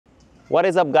What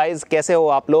is up guys, कैसे हो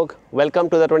आप लोग? Welcome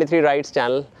to the 23 Rides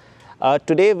channel.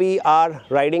 Today we are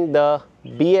riding the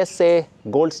BSA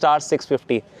Gold Star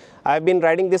 650. I've been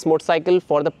riding this motorcycle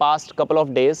for the past couple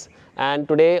of days, and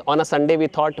today on a Sunday we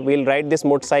thought we'll ride this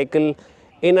motorcycle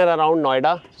in and around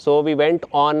Noida. So we went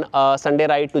on a Sunday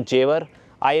ride to Yudhvir.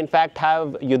 I in fact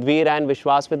have Yudhvir and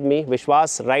Vishwas with me.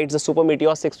 Vishwas rides the Super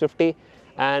Meteor 650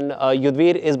 and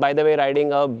Yudhvir is by the way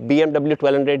riding a BMW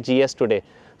 1200 GS today.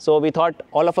 So we thought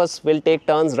all of us will take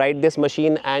turns ride this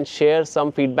machine and share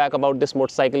some feedback about this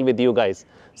motorcycle with you guys.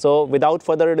 So without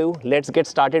further ado, let's get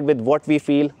started with what we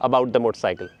feel about the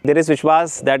motorcycle. There is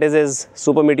Vishwas, that is his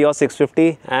Super Meteor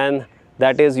 650, and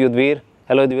that is Yudhvir.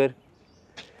 Hello Yudhvir.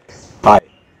 Hi.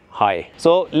 Hi.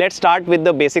 So let's start with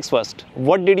the basics first.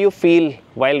 What did you feel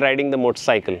while riding the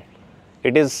motorcycle?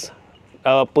 It is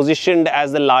positioned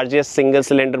as the largest single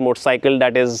cylinder motorcycle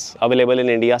that is available in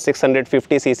India,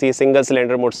 650cc single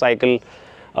cylinder motorcycle.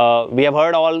 We have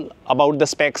heard all about the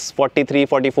specs, 43,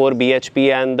 44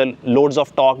 bhp and the loads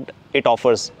of torque it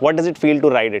offers. What does it feel to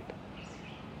ride it?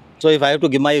 So if I have to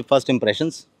give my first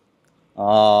impressions,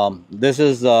 this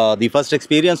is the first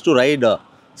experience to ride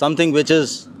something which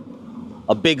is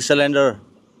a big cylinder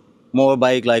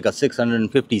motorbike like a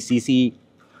 650cc.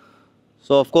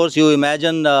 So of course you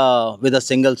imagine with a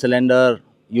single cylinder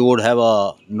you would have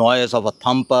a noise of a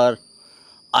thumper.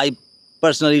 I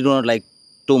personally do not like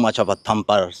too much of a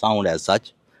thumper sound as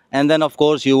such. And then of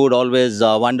course you would always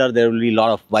wonder there will be a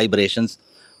lot of vibrations.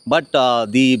 But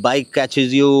the bike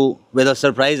catches you with a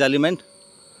surprise element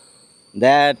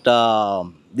that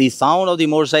the sound of the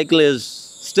motorcycle is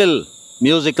still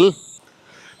musical.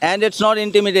 And it's not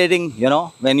intimidating, you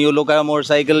know. When you look at a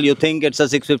motorcycle, you think it's a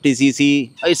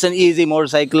 650cc. It's an easy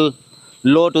motorcycle,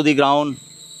 low to the ground,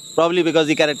 probably because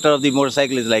the character of the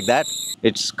motorcycle is like that.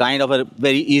 It's kind of a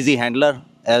very easy handler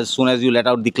as soon as you let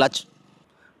out the clutch,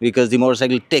 because the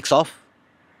motorcycle takes off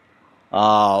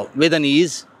with an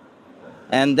ease.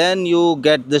 And then you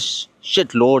get this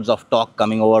shit loads of torque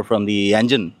coming over from the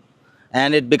engine,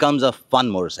 and it becomes a fun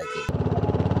motorcycle.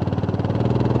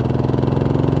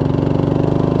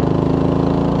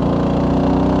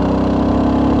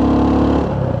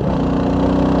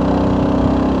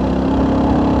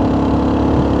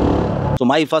 So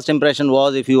my first impression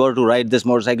was, if you were to ride this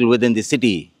motorcycle within the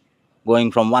city,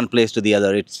 going from one place to the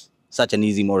other, it's such an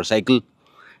easy motorcycle.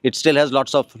 It still has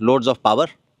loads of power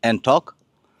and torque,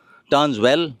 turns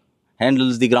well,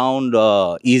 handles the ground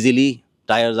easily,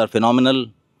 tires are phenomenal.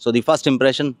 So the first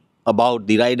impression about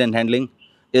the ride and handling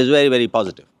is very, very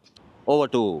positive. Over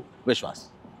to Vishwas.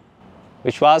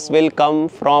 Vishwas will come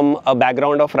from a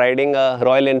background of riding a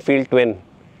Royal Enfield twin,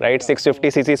 right?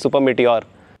 650cc Super Meteor.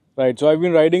 Right, so I've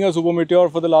been riding a Super Meteor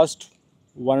for the last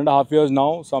 1.5 years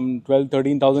now, some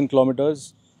 12,000-13,000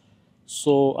 kilometers.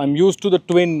 So I'm used to the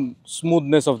twin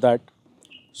smoothness of that.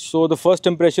 So the first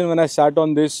impression when I sat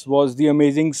on this was the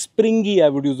amazing springy, I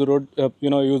would use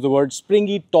the word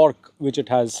springy torque which it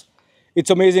has. It's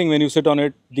amazing when you sit on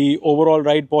it. The overall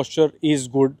ride posture is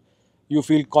good. You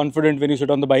feel confident when you sit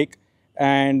on the bike,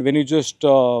 and when you just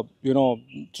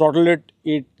throttle it,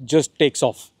 it just takes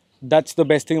off. That's the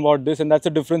best thing about this, and that's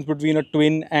the difference between a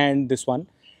twin and this one.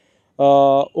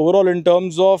 Overall, in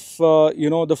terms of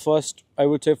the first, I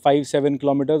would say 5-7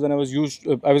 kilometers, and I was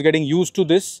getting used to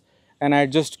this, and I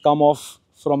had just come off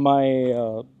from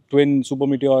my twin Super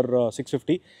Meteor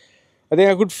 650. I think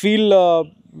I could feel a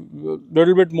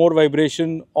little bit more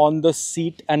vibration on the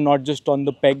seat and not just on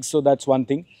the pegs. So that's one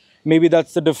thing. Maybe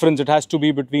that's the difference. It has to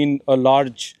be between a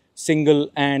large single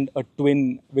and a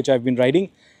twin, which I've been riding.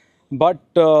 But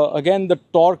again, the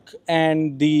torque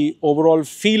and the overall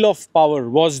feel of power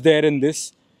was there in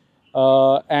this.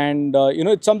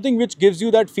 It's something which gives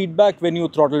you that feedback when you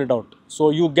throttle it out. So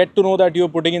you get to know that you're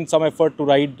putting in some effort to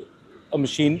ride a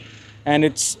machine, and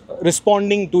it's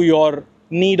responding to your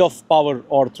need of power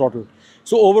or throttle.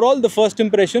 So overall, the first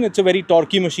impression, it's a very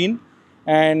torquey machine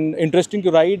and interesting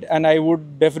to ride. And I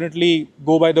would definitely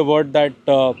go by the word that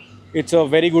it's a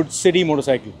very good city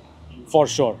motorcycle for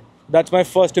sure. That's my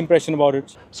first impression about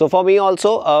it. So for me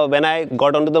also, when I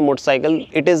got onto the motorcycle,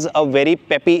 it is a very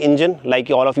peppy engine, like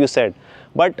all of you said.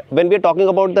 But when we are talking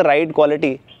about the ride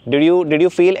quality, did you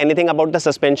feel anything about the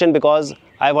suspension? Because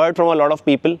I've heard from a lot of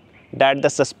people that the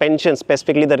suspension,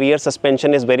 specifically the rear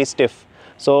suspension, is very stiff.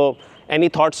 So any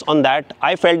thoughts on that?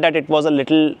 I felt that it was a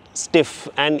little stiff,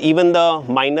 and even the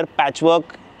minor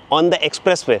patchwork on the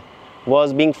expressway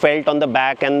was being felt on the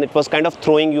back, and it was kind of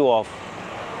throwing you off.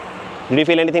 Did you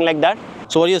feel anything like that?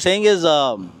 So what you're saying is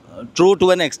true to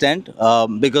an extent,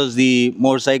 because the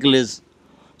motorcycle is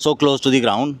so close to the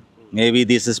ground. Maybe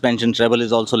the suspension treble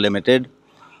is also limited.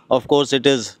 Of course, it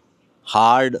is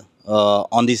hard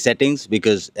on the settings,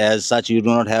 because as such you do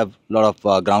not have a lot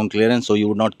of ground clearance, so you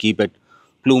would not keep it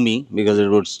plumey because it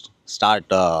would start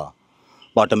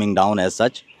bottoming down as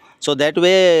such. So that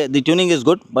way the tuning is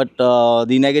good, but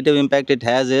the negative impact it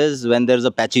has is when there's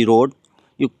a patchy road,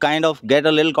 you kind of get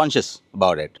a little conscious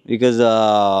about it, because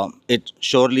it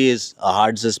surely is a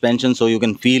hard suspension, so you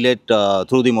can feel it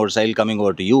through the motorcycle coming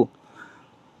over to you.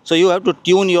 So you have to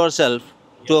tune yourself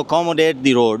to accommodate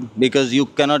the road, because you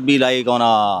cannot be like on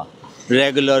a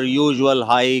regular, usual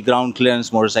high ground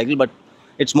clearance motorcycle, but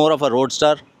it's more of a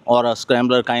roadster or a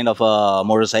scrambler kind of a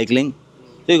motorcycling.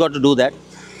 So you got to do that.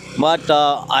 But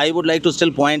I would like to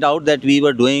still point out that we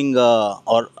were doing,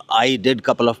 or I did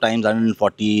couple of times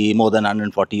 140, more than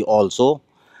 140 also,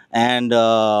 and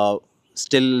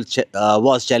still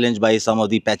was challenged by some of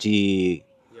the patchy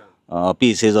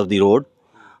pieces of the road.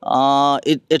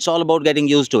 It's all about getting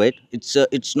used to it.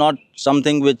 It's not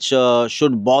something which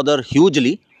should bother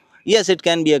hugely. Yes, it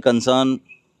can be a concern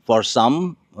for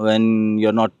some when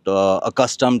you're not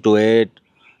accustomed to it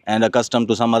and accustomed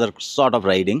to some other sort of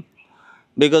riding,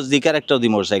 because the character of the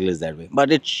motorcycle is that way.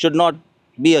 But it should not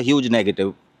be a huge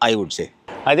negative, I would say.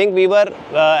 I think we were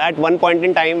at one point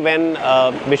in time when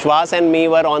Vishwas and me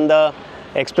were on the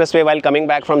expressway while coming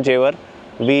back from Jewar.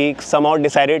 We somehow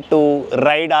decided to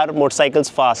ride our motorcycles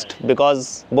fast,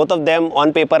 because both of them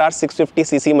on paper are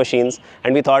 650cc machines,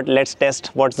 and we thought, let's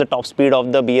test what's the top speed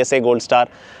of the BSA Gold Star.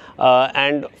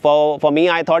 And for me,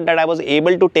 I thought that I was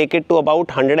able to take it to about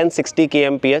 160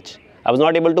 kmph. I was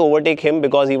not able to overtake him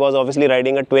because he was obviously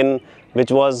riding a twin which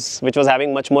was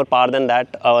having much more power than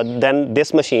that, than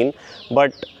this machine.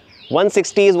 But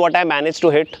 160 is what I managed to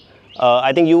hit.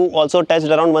 I think you also touched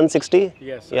around 160.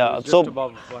 Yes. Yeah. Just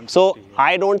above 160, so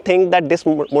I don't think that this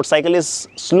motorcycle is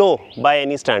slow by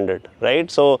any standard,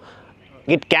 right? So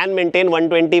it can maintain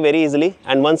 120 very easily,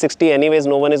 and 160 anyways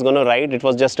no one is going to ride. It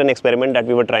was just an experiment that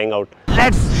we were trying out.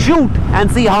 Let's shoot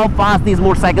and see how fast these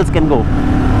motorcycles can go.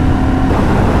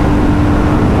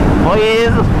 Oh, he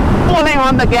is pulling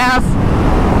on the gas,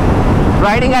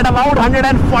 riding at about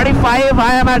 145.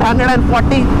 I am at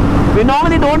 140. We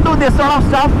normally don't do this sort of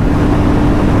stuff,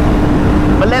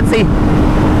 but let's see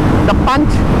the punch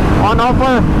on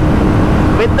offer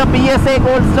with the BSA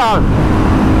Gold Star.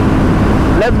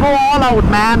 Let's go all out,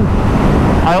 man.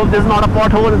 I hope this is not a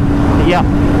pothole. Yeah.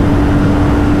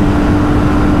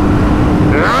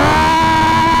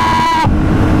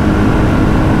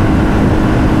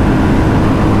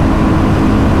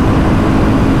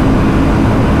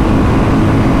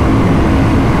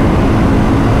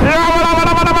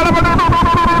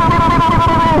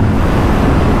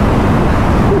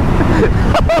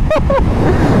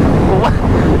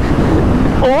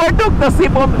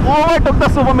 Overtook the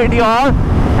Super Meteor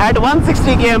at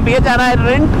 160 kmph, and I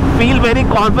didn't feel very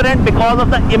confident because of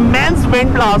the immense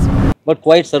wind blast. But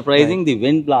quite surprising, the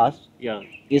wind blast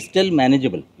is still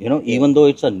manageable, you know, even though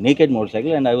it's a naked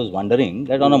motorcycle. And I was wondering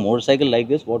that on a motorcycle like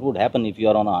this, what would happen if you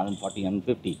are on a 140,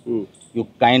 150? You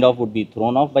kind of would be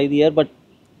thrown off by the air, but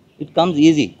it comes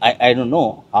easy. I don't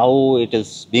know how it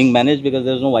is being managed, because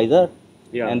there's no visor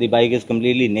and the bike is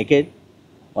completely naked,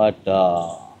 but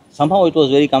somehow it was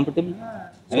very comfortable.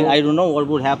 I mean, I don't know what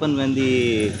would happen when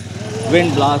the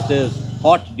wind blast is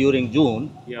hot during June.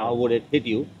 How would it hit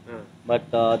you? But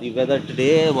the weather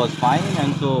today was fine,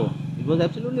 and so it was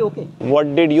absolutely okay.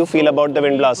 What did you feel about the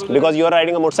wind blast? Because you are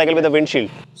riding a motorcycle with a windshield.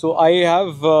 So I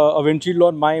have a windshield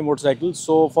on my motorcycle.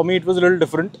 So for me, it was a little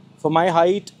different. For my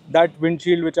height, that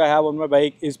windshield which I have on my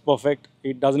bike is perfect.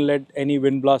 It doesn't let any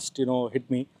wind blast, hit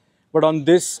me. But on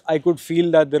this, I could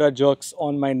feel that there are jerks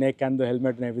on my neck and the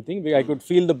helmet and everything. I could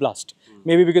feel the blast.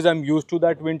 Maybe because I'm used to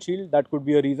that windshield, that could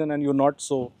be a reason, and you're not.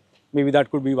 So maybe that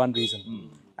could be one reason.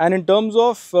 And in terms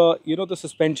of, the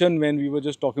suspension, when we were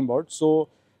just talking about, so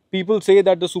people say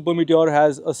that the Super Meteor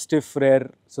has a stiff rear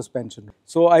suspension.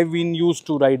 So I've been used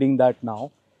to riding that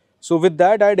now. So with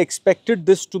that, I'd expected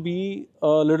this to be a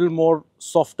little more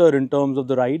softer in terms of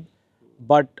the ride,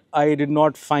 but I did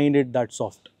not find it that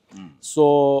soft.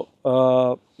 So,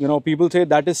 people say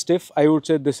that is stiff. I would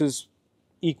say this is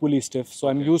equally stiff. So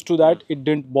I'm used to that. It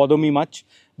didn't bother me much.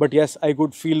 But yes, I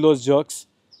could feel those jerks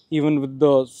even with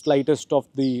the slightest of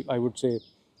the, I would say,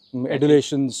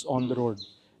 adulations on the road.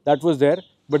 That was there.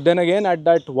 But then again, at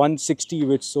that 160,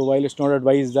 which, so while it's not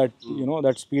advised that,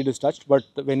 that speed is touched, but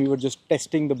when we were just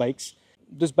testing the bikes,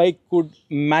 this bike could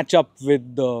match up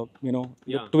with the,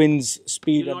 the twins'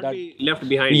 speed. You will not be left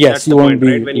behind. Yes, that's the point,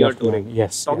 right, when you are touring.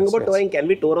 Yes. Talking about touring, can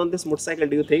we tour on this motorcycle?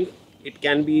 Do you think it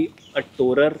can be a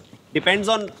tourer? Depends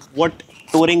on what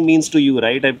touring means to you,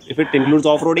 right? If it includes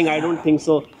off-roading, I don't think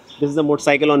so. This is a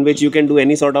motorcycle on which you can do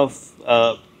any sort of,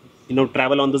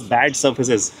 travel on those bad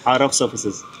surfaces, rough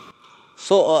surfaces?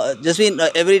 So,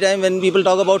 every time when people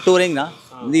talk about touring,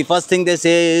 the first thing they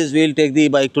say is we'll take the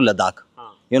bike to Ladakh.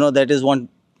 That is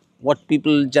what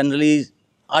people generally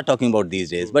are talking about these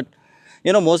days. But,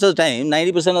 most of the time,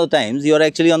 90% of the times, you are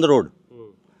actually on the road.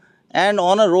 And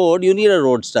on a road, you need a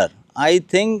roadster. I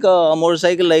think a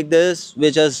motorcycle like this,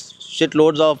 which has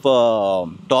shitloads of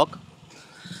torque,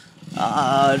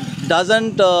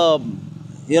 doesn't,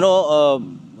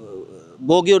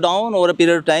 bog you down over a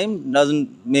period of time,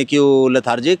 doesn't make you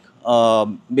lethargic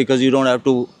because you don't have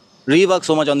to rework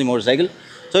so much on the motorcycle.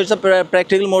 So it's a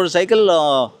practical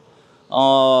motorcycle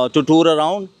to tour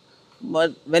around.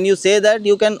 But when you say that,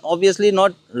 you can obviously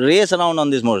not race around on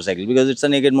this motorcycle because it's a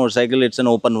naked motorcycle, it's an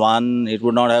open one, it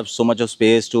would not have so much of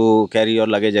space to carry your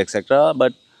luggage, etc.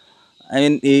 But I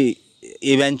mean,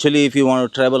 eventually if you want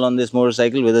to travel on this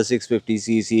motorcycle with a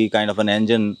 650cc kind of an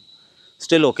engine,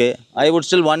 still okay. I would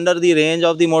still wonder the range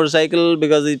of the motorcycle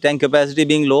because the tank capacity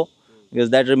being low, because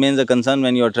that remains a concern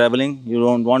when you are traveling. You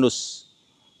don't want to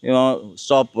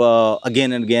stop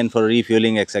again and again for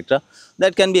refueling, etc.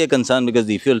 That can be a concern because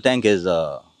the fuel tank is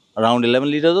around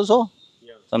 11 liters or so,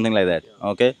 something like that.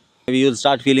 Okay, maybe you'll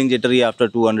start feeling jittery after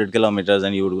 200 kilometers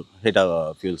and you would hit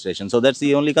a fuel station. So that's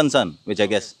the only concern, which I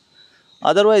guess.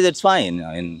 Otherwise, it's fine.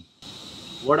 I mean,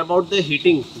 What about the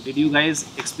heating? Did you guys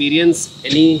experience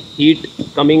any heat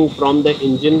coming from the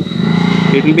engine?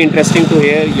 It will be interesting to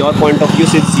hear your point of view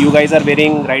since you guys are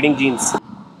wearing riding jeans.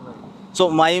 so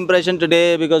my impression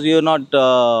today, because we were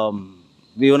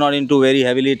not into very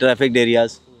heavily trafficked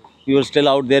areas. We were still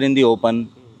out there in the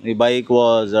open. The bike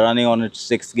was running on its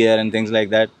sixth gear and things like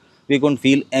that. We couldn't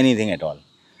feel anything at all.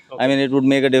 I mean, it would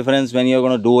make a difference when you're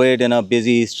going to do it in a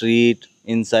busy street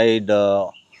inside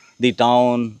the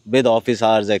town with office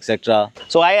hours, etc.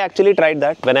 So I actually tried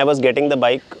that when I was getting the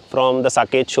bike from the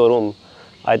Saket showroom,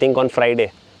 I think on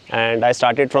Friday. And I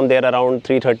started from there around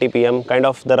 3:30 p.m, kind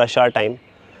of the rush hour time.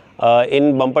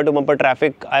 In bumper to bumper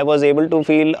traffic, I was able to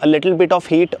feel a little bit of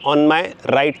heat on my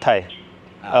right thigh,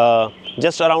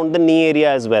 just around the knee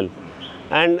area as well.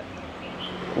 And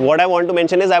what I want to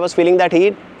mention is I was feeling that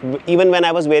heat even when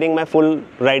I was wearing my full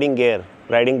riding gear,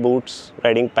 riding boots,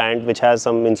 riding pant, which has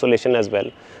some insulation as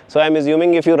well. So I'm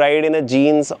assuming if you ride in a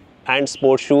jeans and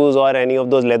sports shoes or any of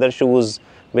those leather shoes,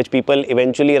 which people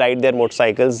eventually ride their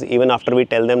motorcycles even after we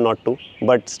tell them not to,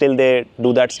 but still they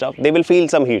do that stuff, they will feel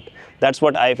some heat. That's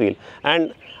what I feel.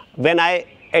 And when I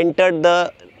entered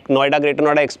the Greater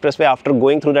Noida Expressway after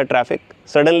going through the traffic,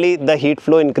 suddenly the heat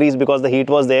flow increased because the heat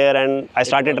was there and I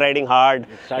started riding hard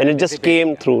and it just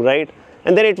came through, right?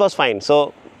 And then it was fine.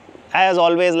 So as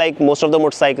always, like most of the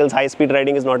motorcycles, high speed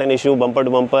riding is not an issue, bumper to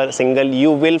bumper, single,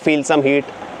 you will feel some heat.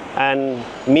 And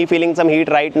me feeling some heat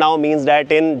right now means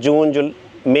that in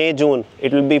May, June,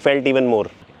 it will be felt even more.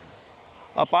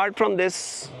 Apart from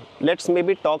this, let's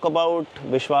maybe talk about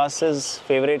Vishwas's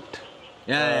favorite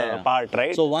part,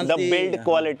 right? So once the build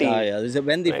quality.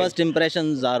 When the first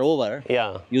impressions are over,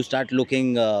 you start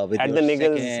looking with at your the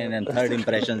niggles. second and third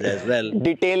impressions as well.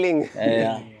 Detailing.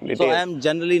 So I am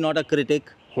generally not a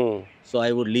critic, so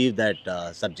I would leave that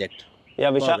subject. Yeah,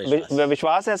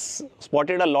 Vishwas has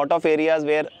spotted a lot of areas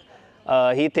where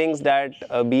he thinks that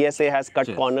BSA has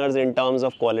cut corners in terms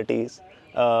of qualities.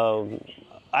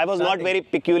 I was not very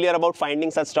peculiar about finding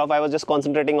such stuff. I was just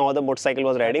concentrating on how the motorcycle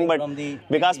was riding. But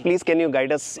Vikas, please can you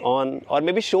guide us on, or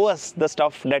maybe show us the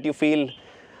stuff that you feel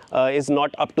is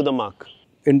not up to the mark?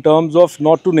 In terms of,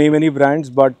 not to name any brands,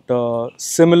 but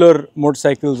similar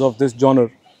motorcycles of this genre,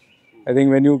 I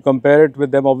think when you compare it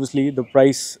with them, obviously the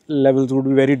price levels would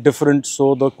be very different,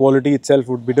 so the quality itself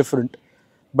would be different.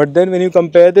 But then when you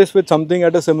compare this with something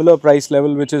at a similar price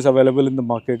level which is available in the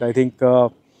market, I think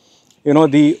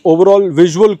the overall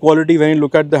visual quality, when you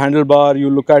look at the handlebar, you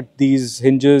look at these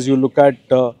hinges, you look at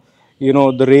the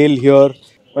rail here.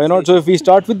 Why not? So if we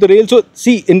start with the rail, so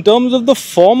see, in terms of the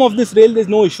form of this rail, there's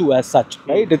no issue as such,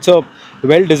 right? It's a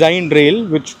well-designed rail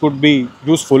which could be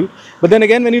useful. But then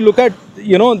again, when you look at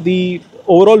the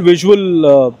overall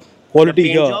visual quality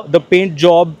here, the paint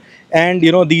job, and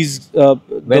these the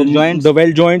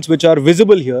well joints which are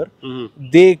visible here,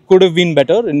 they could have been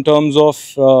better in terms of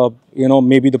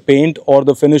maybe the paint or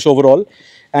the finish overall.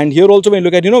 And here also, when you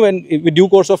look at when with due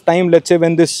course of time, let's say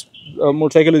when this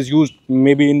motorcycle is used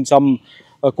maybe in some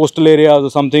coastal areas or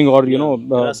something, or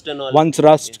once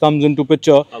rust comes into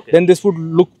picture, then this would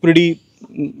look pretty,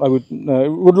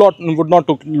 would not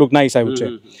look nice, I would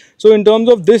say. So in terms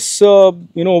of this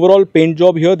overall paint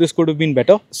job here, this could have been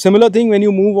better. Similar thing when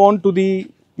you move on to the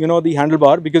the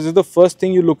handlebar, because it's the first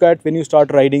thing you look at when you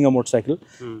start riding a motorcycle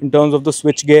in terms of the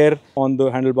switch gear on the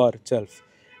handlebar itself.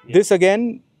 This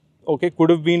again, okay, could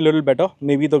have been a little better.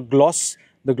 Maybe the gloss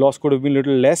could have been a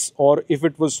little less, or if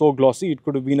it was so glossy, it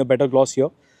could have been a better gloss here.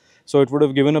 So it would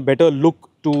have given a better look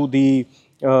to the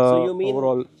So you mean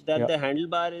overall. that Yeah. the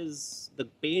handlebar the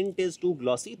paint is too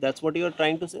glossy? That's what you're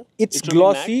trying to say? It's It should be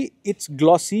matte? It's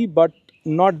glossy, but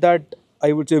not that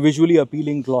I would say visually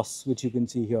appealing gloss, which you can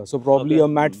see here. So probably a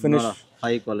matte finish. Not a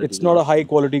high quality It's not a high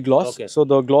quality gloss. Okay. So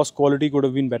the gloss quality could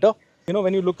have been better. You know,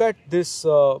 when you look at this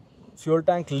fuel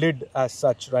tank lid as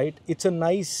such, right? It's a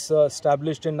nice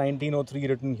established in 1903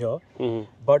 written here.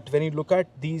 But when you look at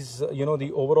these, you know,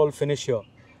 the overall finish here,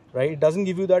 right? It doesn't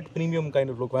give you that premium kind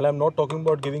of look. Well, I'm not talking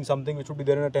about giving something which would be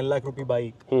there in a 10 lakh rupee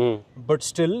bike. But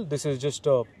still, this is just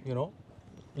a, you know,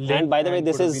 lid And by the way, and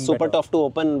this could have is been super better. tough to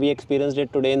open. We experienced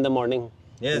it today in the morning.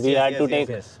 Yes, we yes, had yes, to yes, take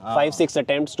yes. 5-6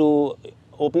 attempts to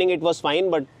opening it was fine,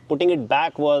 but putting it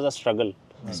back was a struggle.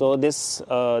 So this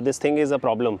this thing is a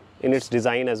problem in its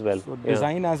design as well. So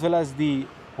design as well as the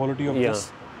quality of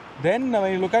this. Then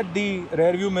when you look at the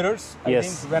rear view mirrors, I Yes.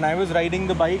 think when I was riding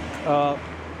the bike,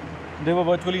 they were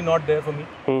virtually not there for me.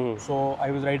 So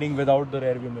I was riding without the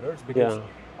rear view mirrors because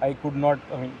I could not,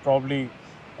 I mean, probably,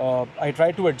 I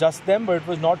tried to adjust them, but it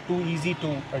was not too easy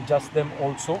to adjust them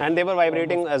also. And they were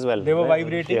vibrating as well. They were right?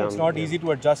 vibrating, it's not easy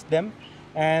to adjust them.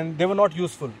 And they were not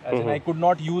useful, as in I could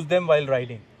not use them while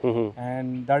riding.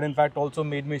 And that in fact also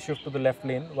made me shift to the left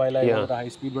lane while I was at a high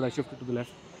speed, but I shifted to the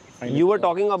left. You were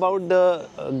talking about the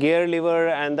gear lever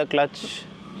and the clutch.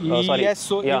 Sorry. Yes,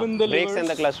 so even the brakes levers, and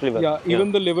the clutch lever. Yeah,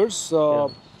 even the levers.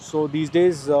 So these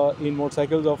days in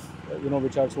motorcycles of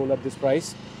which are sold at this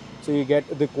price, so you get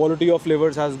the quality of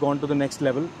levers has gone to the next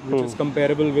level, which is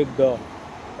comparable with the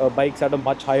bikes at a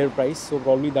much higher price. So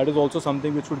probably that is also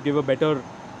something which would give a better,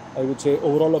 I would say,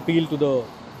 overall appeal to the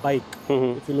bike.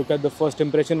 If you look at the first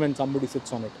impression when somebody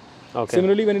sits on it. Okay.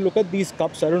 Similarly, when you look at these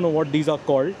cups, I don't know what these are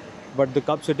called, but the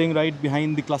cup sitting right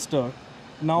behind the cluster.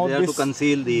 Now They have to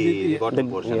conceal the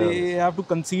bottom portion. They have to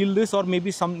conceal this, or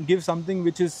maybe give something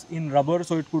which is in rubber,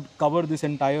 so it could cover this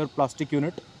entire plastic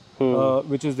unit,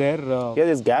 which is there. Yeah,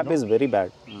 this gap is very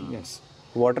bad. Yes.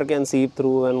 Water can seep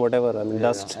through and whatever. I mean,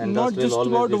 dust. And Not dust will just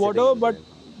always about be water, sitting but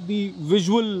the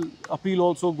visual appeal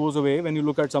also goes away when you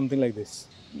look at something like this.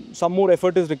 Some more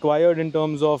effort is required in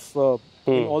terms of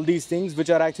all these things, which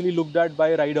are actually looked at by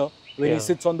a rider when he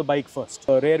sits on the bike first.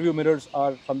 Rear view mirrors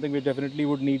are something which definitely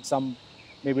would need some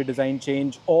maybe design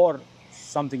change or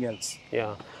something else.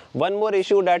 Yeah. One more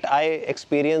issue that I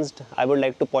experienced, I would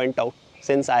like to point out,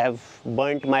 since I have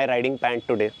burnt my riding pant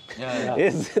today,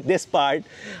 is this part.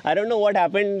 I don't know what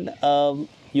happened.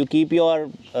 You keep your,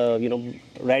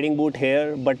 riding boot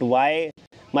here, but why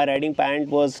my riding pant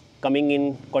was coming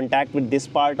in contact with this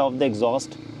part of the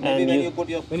exhaust? Maybe and when you put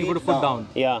your foot down.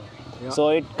 Yeah. So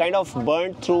it kind of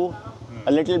burnt through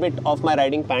a little bit of my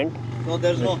riding pant. So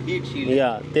there's no heat shield.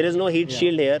 Yeah, there is no heat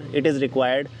shield here. It is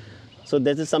required. So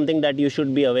this is something that you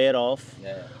should be aware of.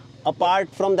 Apart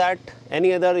from that,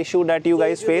 any other issue that you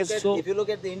guys face? If you look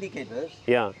at the indicators,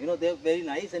 they're very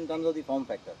nice in terms of the form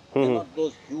factor. They're not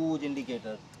those huge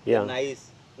indicators. They're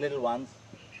nice little ones,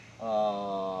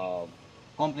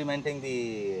 complementing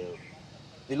the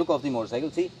look of the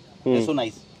motorcycle. See, they're so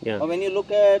nice. But when you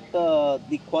look at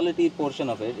the quality portion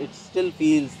of it, it still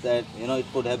feels that it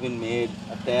could have been made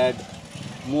a tad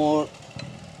more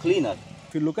cleaner.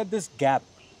 If you look at this gap,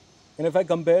 and if I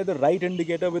compare the right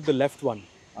indicator with the left one,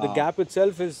 the gap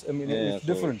itself is, it's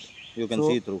different. You can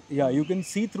see through. Yeah, you can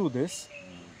see through this.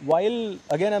 While,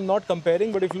 again, I'm not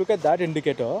comparing, but if you look at that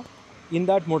indicator, in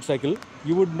that motorcycle,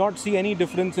 you would not see any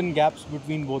difference in gaps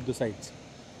between both the sides.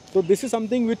 So this is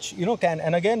something which, can,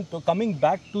 and again, coming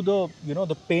back to the,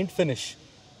 the paint finish,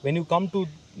 when you come to,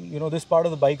 this part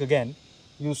of the bike again,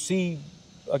 you see,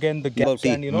 again, the gaps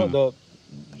and,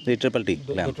 the triple T.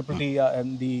 The triple T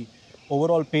and the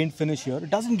overall paint finish here. It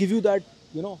doesn't give you that,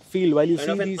 feel while you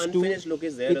see these two. Unfinished look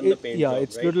is there on the paint job,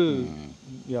 it's little,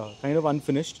 kind of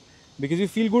unfinished. Because you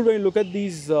feel good when you look at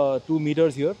these 2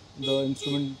 meters here, the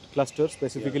instrument cluster,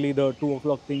 specifically the 2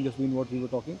 o'clock thing just being what we were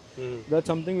talking. That's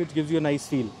something which gives you a nice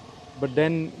feel. But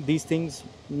then these things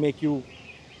make you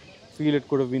feel it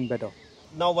could have been better.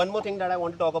 Now, one more thing that I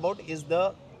want to talk about is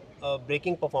the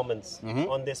braking performance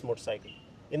on this motorcycle.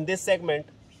 In this segment,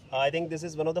 I think this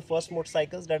is one of the first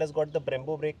motorcycles that has got the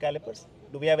Brembo brake calipers.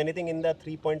 Do we have anything in the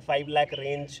 3.5 lakh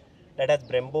range that has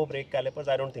Brembo brake calipers?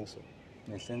 I don't think so.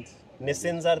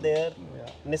 Nissans are there.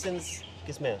 Nissans,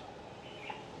 kisme hai?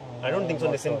 I don't think so.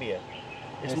 Nissan bhi hai.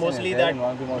 It's mostly that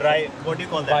drive. What do you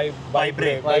call that?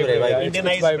 Vibrate.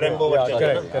 Indianized Brembo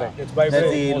version. Correct. It's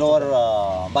That's the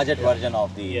lower budget version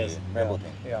of the Brembo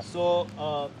thing.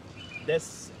 So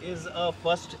This is a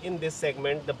first in this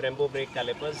segment, the Brembo brake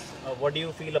calipers. What do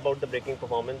you feel about the braking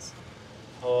performance?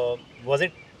 Was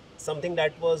it something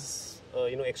that was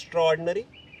extraordinary,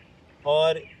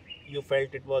 or you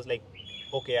felt it was like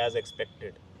okay as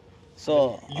expected?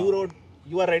 So You rode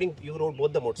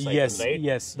both the motorcycles, Yes, right?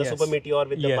 yes, The yes. Super Meteor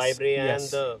with the Yes, Vibre yes.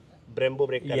 and the Brembo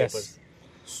brake calipers. Yes.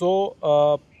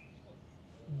 So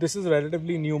this is a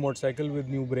relatively new motorcycle with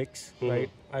new brakes, right?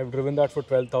 I've driven that for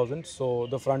 12,000. So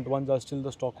the front ones are still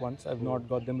the stock ones. I've not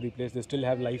got them replaced. They still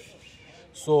have life.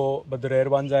 So, but the rear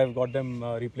ones I've got them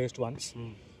replaced once.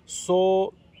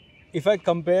 So if I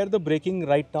compare the braking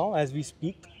right now as we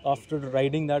speak, after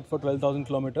riding that for 12,000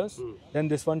 kilometers, then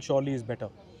this one surely is better.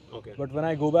 Okay. But when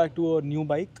I go back to a new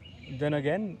bike, then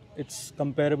again, it's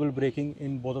comparable braking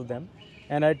in both of them.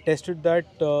 And I tested that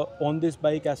on this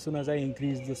bike as soon as I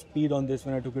increased the speed on this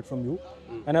when I took it from you.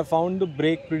 And I found the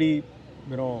brake pretty,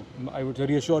 I would say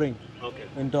reassuring Okay.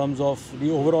 in terms of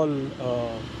the overall,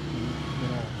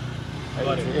 I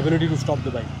would say ability to stop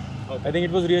the bike. Okay. I think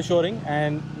it was reassuring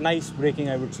and nice braking,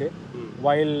 I would say.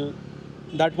 While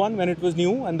that one, when it was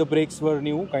new and the brakes were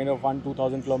new, kind of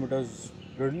 2,000 kilometers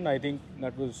ridden, I think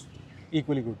that was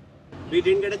equally good. We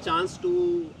didn't get a chance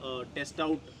to test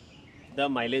out the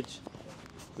mileage.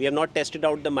 We have not tested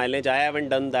out the mileage. I haven't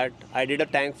done that. I did a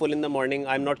tank full in the morning.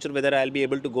 I'm not sure whether I'll be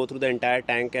able to go through the entire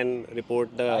tank and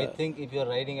report the... I think if you're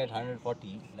riding at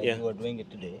 140, like Yeah. you are doing it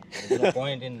today, there's no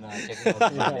point in checking out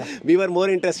the mileage. We were more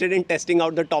interested in testing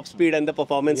out the top speed and the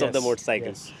performance of the Yes, motorcycle.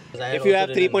 yes. Because I had If you also have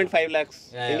ridden- 3.5 lakhs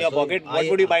Yeah, in yeah, your so pocket, what I-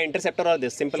 would you buy, Interceptor or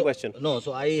this? Simple question. No,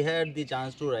 so I had the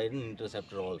chance to ride an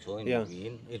Interceptor also in Yeah.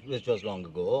 between, which was long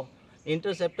ago.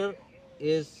 Interceptor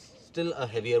is still a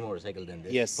heavier motorcycle than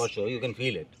this. Yes. For sure, you can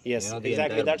feel it. Yes, You know, the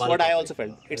exactly. entire That's bulk what I of also it. felt.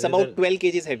 It's There's about a- 12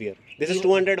 kgs heavier. This is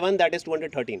 201, that is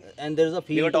 213. And there's a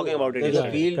feel. We were talking about it There's a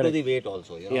yesterday. feel to Correct. the weight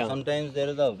also. You know, Yeah. sometimes there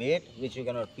is a weight which you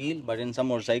cannot feel, but in some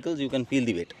motorcycles you can feel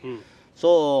the weight. Hmm. So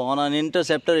on an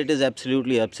Interceptor, it is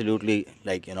absolutely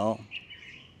like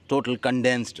total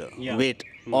condensed Yeah. weight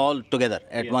all together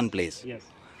at Yes. one place. Yes.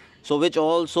 So which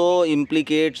also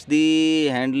implicates the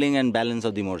handling and balance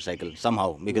of the motorcycle somehow,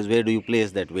 because where do you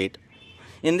place that weight?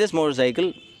 In this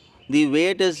motorcycle, the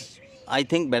weight is, I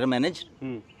think, better managed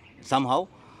somehow.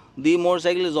 The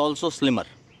motorcycle is also slimmer.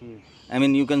 I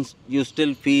mean, you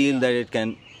still feel that it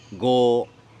can go,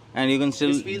 and you can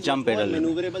still This feels jump much it a more little.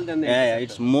 maneuverable than the Yeah, Interceptor.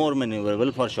 it's more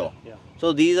maneuverable for sure. Yeah.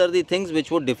 So these are the things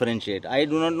which would differentiate. I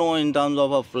do not know in terms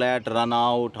of a flat run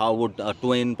out, how would a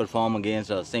twin perform against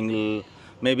a single.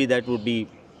 Maybe that would be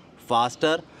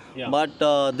faster. Yeah. But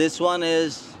this one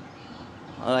is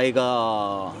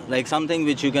like something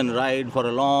which you can ride for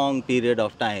a long period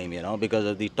of time, because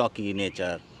of the talky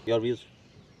nature. Your views?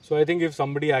 So I think if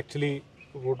somebody actually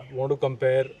would want to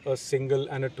compare a single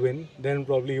and a twin, then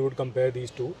probably he would compare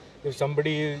these two. If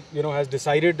somebody has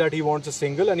decided that he wants a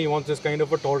single and he wants this kind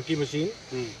of a torquey machine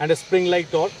and a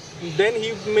spring-like torque, then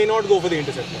he may not go for the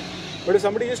Interceptor. But if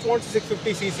somebody just wants a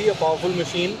 650cc, a powerful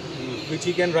machine which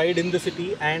he can ride in the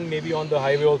city and maybe on the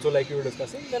highway also, like you were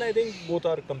discussing, then I think both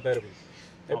are comparable.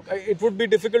 It would be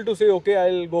difficult to say, okay,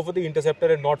 I'll go for the Interceptor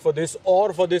and not for this,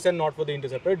 or for this and not for the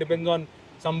Interceptor. It depends on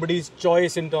somebody's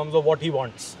choice in terms of what he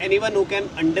wants. Anyone who can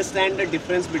understand the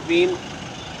difference between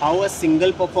how a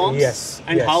single performs Yes,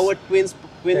 and yes. how a twins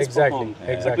Exactly, perform,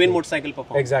 a exactly. twin motorcycle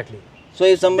performs. Exactly. So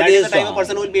if That somebody is the is type of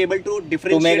person who will be able to to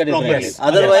differentiate make a properly. difference. Yes.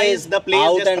 Otherwise, the play is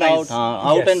out just and price.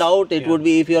 out, Yes. and out, it Yeah. would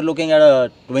be if you are looking at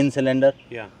a twin cylinder.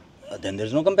 Yeah. Then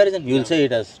there's no comparison. You will say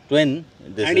it as twin.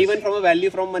 This And is even from a value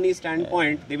from money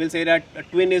standpoint, they will say that a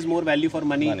twin is more value for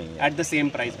money, yeah. at the same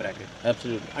price bracket.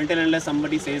 absolutely. Until unless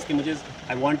somebody says कि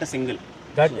I want a single.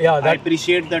 I That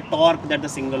appreciate the torque that the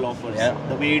single offers, Yeah.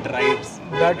 the way it rides.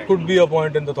 that could be a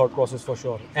point in the thought process for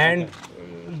sure. And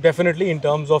definitely in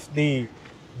terms of the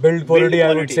build quality, I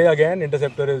would quality. say again,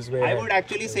 Interceptor is way I ahead. would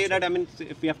actually say that,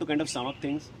 if we have to kind of sum up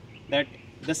things, that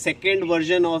the second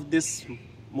version of this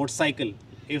motorcycle,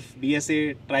 if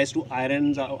BSA tries to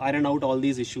iron out all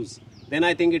these issues, then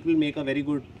I think it will make a very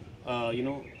good,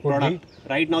 product.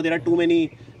 Right now, there are too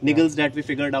many niggles that we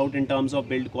figured out in terms of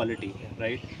build quality,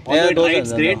 right? Although it those are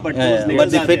rides great, but yeah, those yeah. niggles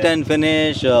But the are fit there. and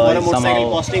finish For a is motorcycle somehow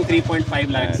costing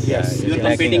 3.5 lakhs, Yes, you're yes.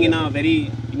 competing Lacking in a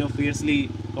very, fiercely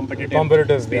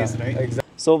competitive space, yeah, right? exactly.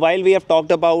 So while we have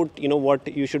talked about what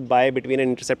you should buy between an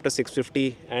Interceptor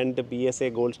 650 and the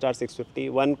BSA Gold Star 650,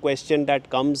 one question that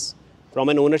comes from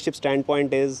an ownership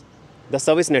standpoint is the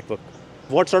service network.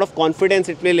 What sort of confidence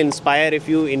it will inspire if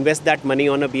you invest that money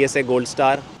on a BSA Gold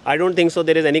Star? I don't think so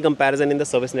there is any comparison in the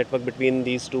service network between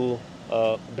these two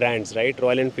brands, right?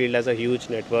 Royal Enfield has a huge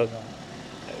network.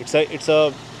 It's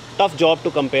a tough job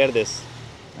to compare this.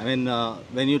 I mean,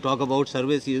 when you talk about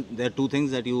service, there are two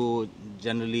things that you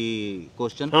generally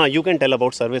question. You can tell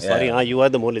about service. Yeah. Sorry, you are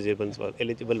the more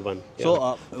eligible one. Yeah.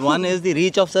 So, one is the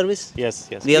reach of service. Yes.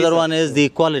 The Please, other sir. one is the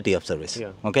quality of service.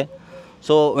 Yeah. Okay.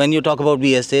 So, when you talk about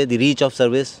BSA, the reach of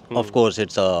service, of course,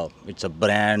 it's a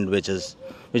brand which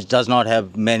does not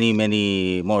have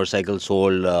many motorcycles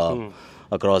sold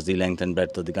across the length and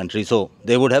breadth of the country. So,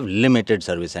 they would have limited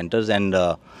service centers, and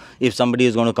if somebody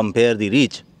is going to compare the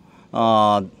reach,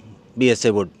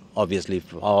 BSA would obviously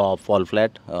fall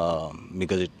flat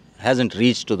because it hasn't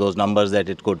reached to those numbers that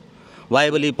it could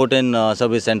viably put in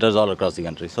service centers all across the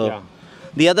country. So,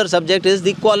 the other subject is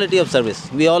the quality of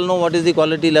service. We all know what is the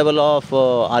quality level of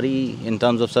RE in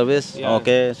terms of service. Yeah.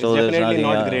 Okay, It's so there's definitely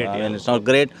nothing, not great, I yeah. mean, it's not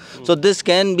great. So this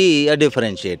can be a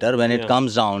differentiator when it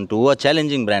comes down to a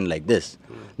challenging brand like this.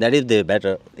 That if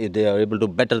they are able to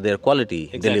better their quality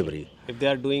delivery. If they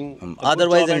are doing a good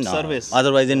Otherwise, job at service.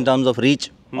 otherwise in terms of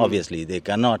reach, obviously they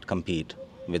cannot compete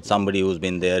with somebody who's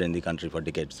been there in the country for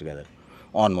decades together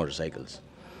on motorcycles.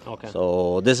 Okay.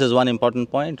 So this is one important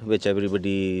point which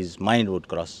everybody's mind would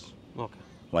cross Okay.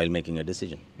 while making a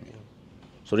decision.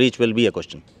 So reach will be a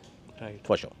question, Right.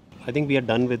 for sure. I think we are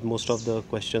done with most of the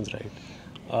questions,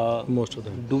 right? Most of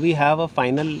them. Do we have a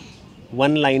final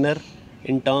one-liner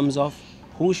in terms of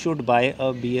who should buy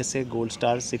a BSA Gold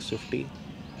Star 650?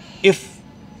 If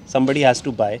somebody has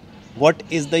to buy, what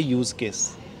is the use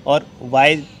case, or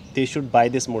why they should buy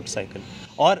this motorcycle,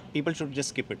 or people should just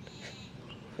skip it?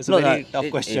 It's a very tough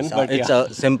question, but it's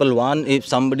a simple one. If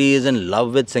somebody is in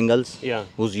love with singles, Yeah.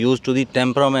 who's used to the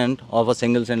temperament of a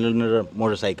single cylinder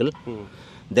motorcycle,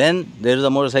 then there is a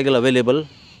motorcycle available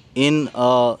in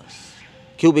a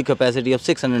cubic capacity of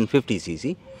 650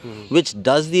 cc, which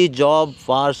does the job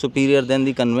far superior than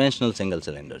the conventional single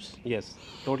cylinders. Yes,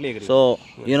 totally agree. So,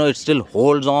 it still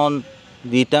holds on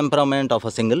the temperament of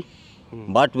a single,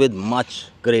 but with much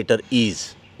greater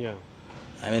ease. yeah,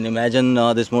 I mean, imagine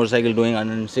this motorcycle doing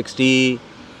 160.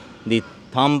 The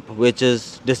thump, which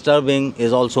is disturbing,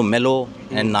 is also mellow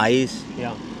and nice.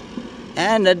 yeah,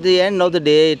 And at the end of the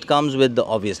day, it comes with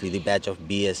obviously the badge of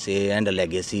BSA and a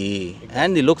legacy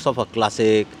and the looks of a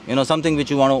classic, something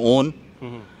which you want to own.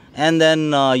 And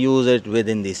then use it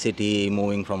within the city,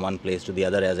 moving from one place to the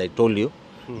other, as I told you.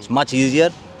 It's much easier,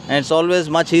 and it's always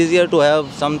much easier to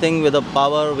have something with a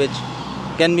power which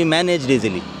can be managed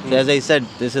easily. So as I said,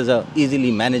 this is a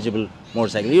easily manageable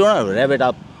motorcycle. You don't have to rev it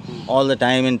up all the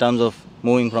time in terms of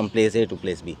moving from place A to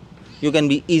place B. You can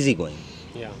be easygoing.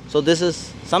 yeah. So this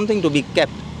is something to be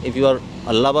kept if you are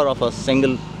a lover of a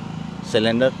single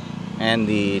cylinder and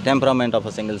the temperament of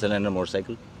a single cylinder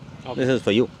motorcycle. Okay. This is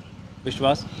for you.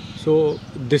 Vishwas, So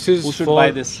this is who should for,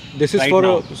 buy this? This is right for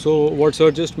now? so what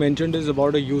sir just mentioned is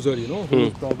about a user, who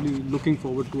is probably looking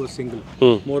forward to a single.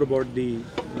 More about the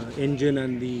engine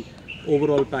and the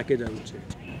overall package, I would say.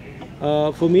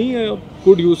 For me, a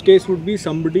good use case would be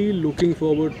somebody looking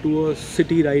forward to a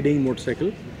city riding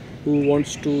motorcycle, who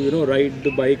wants to ride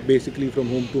the bike basically from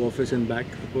home to office and back.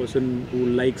 A person who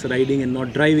likes riding and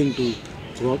not driving to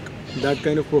work, that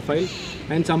kind of profile.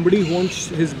 And somebody who wants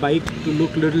his bike to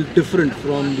look a little different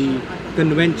from the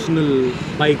conventional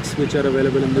bikes which are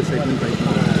available in this segment right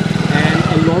now.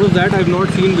 And a lot of that I've not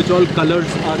seen which all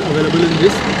colors are available in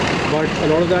this, but a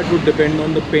lot of that would depend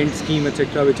on the paint scheme,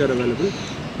 etc., which are available.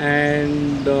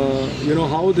 And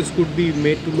how this could be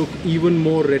made to look even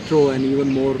more retro and even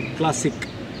more classic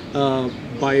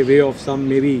by way of some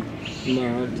maybe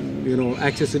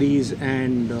accessories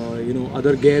and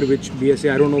other gear which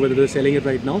BSA, I don't know whether they're selling it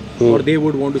right now or they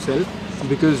would want to sell,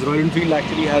 because Royal Enfield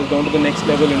actually has gone to the next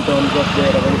level in terms of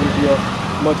their availability of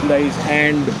merchandise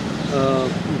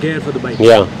and gear for the bike.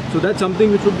 Yeah. So that's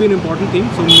something which would be an important thing.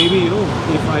 So maybe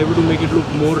if I were to make it look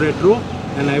more retro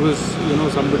and I was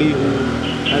somebody who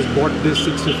has bought this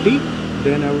 650,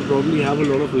 then I would probably have a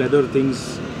lot of leather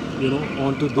things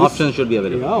onto this. Options should be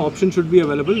available. Yeah, options should be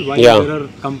available. While Yeah. there are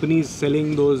companies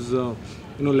selling those,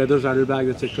 leather saddlebags,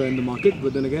 etc. in the market.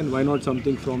 But then again, why not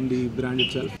something from the brand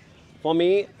itself? For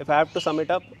me, if I have to sum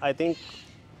it up, I think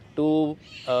to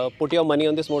put your money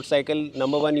on this motorcycle,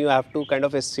 number one, you have to kind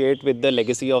of associate with the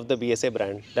legacy of the BSA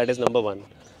brand. That is number one.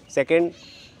 Second,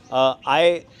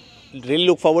 I really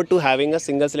look forward to having a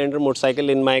single cylinder motorcycle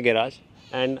in my garage,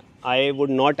 and I would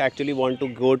not actually want to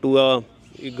go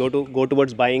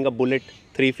towards buying a Bullet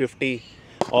 350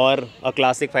 or a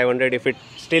Classic 500 if it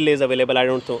still is available. I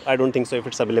don't think so. If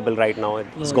it's available right now,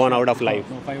 it's gone out of life.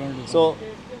 No, 500. So,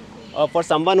 for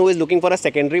someone who is looking for a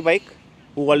secondary bike,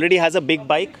 who already has a big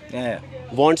bike, Yeah.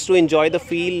 wants to enjoy the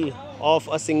feel of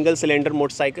a single cylinder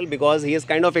motorcycle, because he has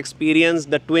kind of experienced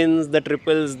the twins, the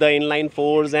triples, the inline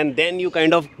fours, and then you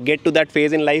kind of get to that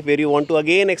phase in life where you want to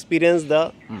again experience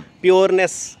the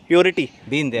purity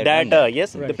Been there, that done that.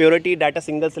 yes, the purity that a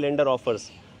single cylinder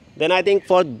offers. Then I think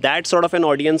for that sort of an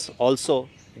audience also,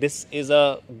 this is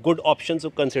a good option to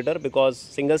consider, because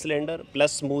single cylinder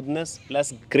plus smoothness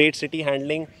plus great city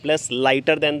handling plus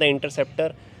lighter than the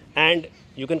Interceptor, and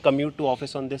you can commute to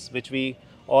office on this, which we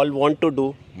all want to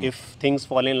do if things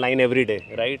fall in line every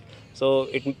day, right? So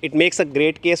it makes a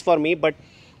great case for me, but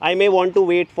I may want to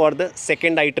wait for the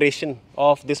second iteration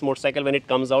of this motorcycle when it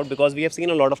comes out, because we have seen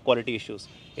a lot of quality issues.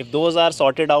 If those are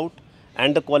sorted out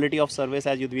and the quality of service,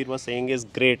 as Yudhvir was saying, is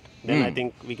great, then I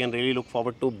think we can really look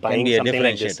forward to buying something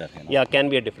like this. Yeah, can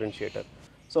be a differentiator.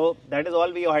 So that is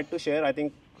all we had to share. I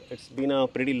think it's been a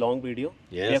pretty long video.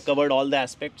 Yes. We have covered all the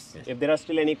aspects. If there are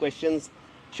still any questions,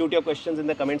 shoot your questions in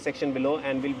the comment section below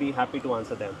and we'll be happy to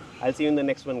answer them. I'll see you in the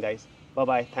next one, guys.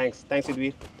 Bye-bye. Thanks. Thanks,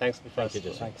 Yudhvir. Thanks, Vishwas. Thank you,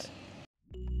 Jas. Thanks.